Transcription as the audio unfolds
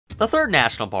The third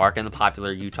national park in the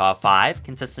popular Utah 5,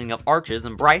 consisting of Arches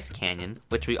and Bryce Canyon,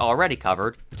 which we already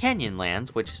covered,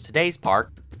 Canyonlands, which is today's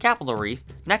park, Capitol Reef,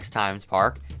 Next Times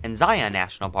Park, and Zion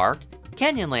National Park.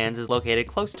 Canyonlands is located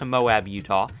close to Moab,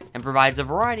 Utah, and provides a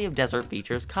variety of desert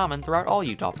features common throughout all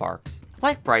Utah parks.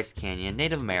 Like Bryce Canyon,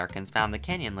 Native Americans found the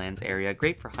Canyonlands area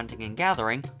great for hunting and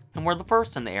gathering, and were the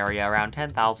first in the area around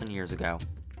 10,000 years ago.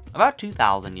 About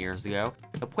 2,000 years ago,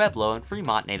 the Pueblo and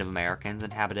Fremont Native Americans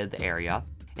inhabited the area,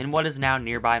 in what is now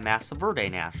nearby Mesa Verde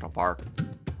National Park.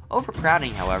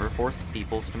 Overcrowding, however, forced the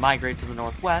peoples to migrate to the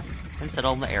northwest and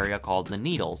settle in the area called the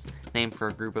Needles, named for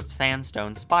a group of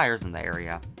sandstone spires in the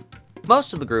area.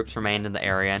 Most of the groups remained in the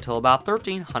area until about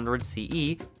 1300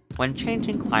 CE, when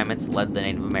changing climates led the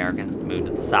Native Americans to move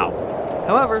to the south.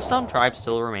 However, some tribes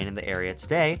still remain in the area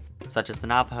today, such as the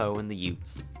Navajo and the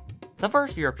Utes. The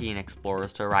first European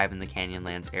explorers to arrive in the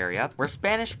Canyonlands area were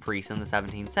Spanish priests in the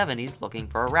 1770s looking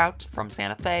for a route from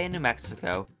Santa Fe in New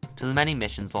Mexico to the many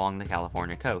missions along the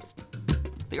California coast.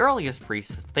 The earliest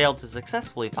priests failed to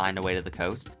successfully find a way to the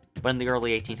coast, but in the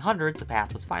early 1800s a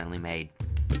path was finally made.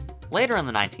 Later in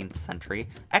the 19th century,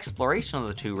 exploration of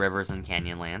the two rivers in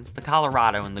Canyonlands, the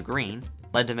Colorado and the Green,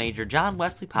 led to Major John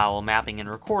Wesley Powell mapping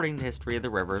and recording the history of the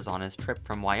rivers on his trip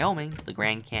from Wyoming to the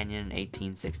Grand Canyon in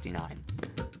 1869.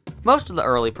 Most of the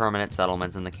early permanent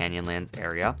settlements in the Canyonlands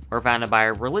area were founded by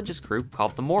a religious group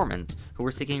called the Mormons, who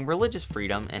were seeking religious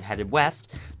freedom and headed west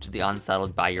to the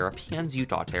unsettled by Europeans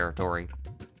Utah territory.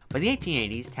 By the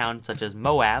 1880s, towns such as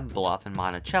Moab, Bluff, and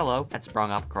Monticello had sprung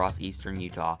up across eastern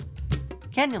Utah.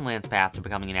 Canyonlands' path to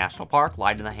becoming a national park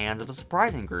lied in the hands of a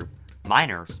surprising group,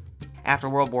 miners. After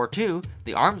World War II,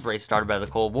 the arms race started by the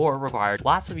Cold War required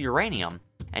lots of uranium,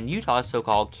 and Utah's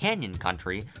so-called canyon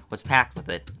country was packed with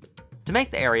it. To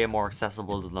make the area more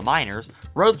accessible to the miners,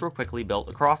 roads were quickly built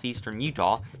across eastern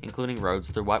Utah, including roads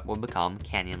through what would become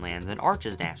Canyonlands and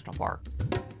Arches National Park.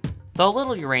 Though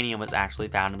little uranium was actually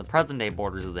found in the present-day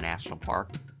borders of the national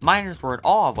park, miners were in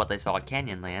awe of what they saw at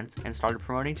Canyonlands and started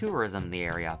promoting tourism in the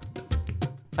area.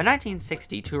 By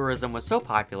 1960, tourism was so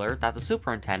popular that the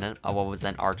superintendent of what was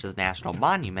then Arches National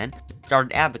Monument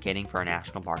started advocating for a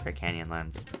national park at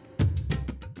Canyonlands.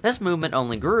 This movement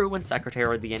only grew when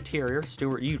Secretary of the Interior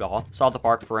Stuart Udall saw the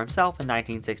park for himself in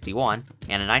 1961,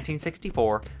 and in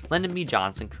 1964, Lyndon B.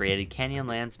 Johnson created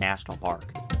Canyonlands National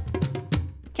Park.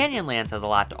 Canyonlands has a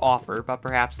lot to offer, but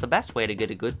perhaps the best way to get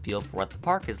a good feel for what the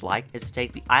park is like is to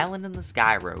take the Island in the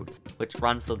Sky Road, which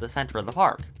runs through the center of the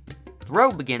park. The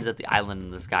road begins at the Island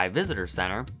in the Sky Visitor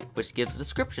Center, which gives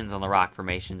descriptions on the rock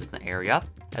formations in the area,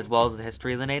 as well as the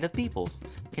history of the native peoples.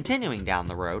 Continuing down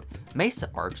the road, Mesa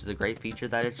Arch is a great feature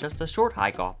that is just a short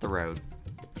hike off the road.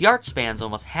 The arch spans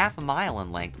almost half a mile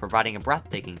in length, providing a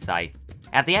breathtaking sight.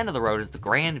 At the end of the road is the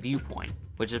Grand Viewpoint,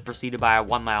 which is preceded by a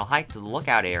 1-mile hike to the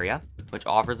lookout area, which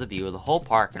offers a view of the whole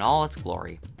park in all its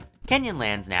glory.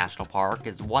 Canyonlands National Park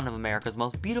is one of America's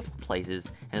most beautiful places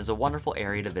and is a wonderful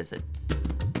area to visit.